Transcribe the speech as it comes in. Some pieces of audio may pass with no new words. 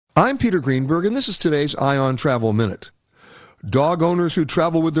I'm Peter Greenberg, and this is today's Ion Travel Minute. Dog owners who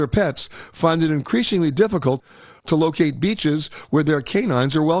travel with their pets find it increasingly difficult to locate beaches where their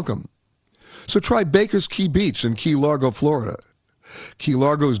canines are welcome. So try Baker's Key Beach in Key Largo, Florida. Key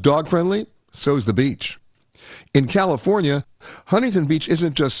Largo is dog-friendly, so is the beach. In California, Huntington Beach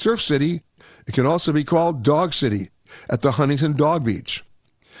isn't just Surf City, it can also be called Dog City at the Huntington Dog Beach.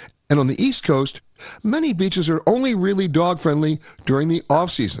 And on the East Coast, many beaches are only really dog-friendly during the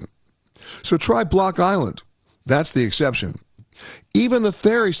off-season. So try Block Island. That's the exception. Even the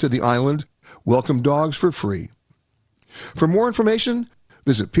ferries to the island welcome dogs for free. For more information,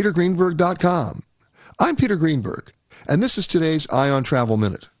 visit petergreenberg.com. I'm Peter Greenberg, and this is today's Ion Travel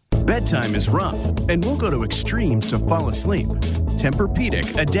Minute. Bedtime is rough, and we'll go to extremes to fall asleep.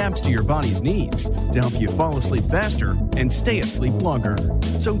 Tempur-Pedic adapts to your body's needs to help you fall asleep faster and stay asleep longer.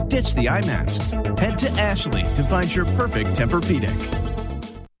 So ditch the eye masks. Head to Ashley to find your perfect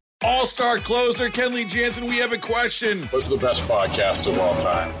Tempur-Pedic. All-star closer Kenley Jansen, we have a question. What's the best podcast of all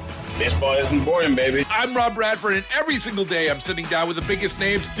time? Baseball isn't boring, baby. I'm Rob Bradford, and every single day I'm sitting down with the biggest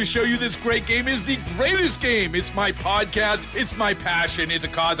names to show you this great game is the greatest game. It's my podcast. It's my passion. It's a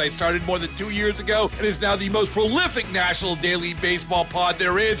cause I started more than 2 years ago and is now the most prolific national daily baseball pod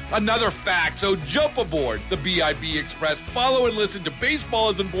there is. Another fact. So jump aboard the BIB Express. Follow and listen to Baseball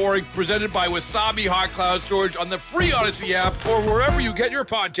Isn't Boring, presented by Wasabi Hot Cloud Storage on the free Odyssey app or wherever you get your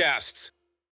podcasts.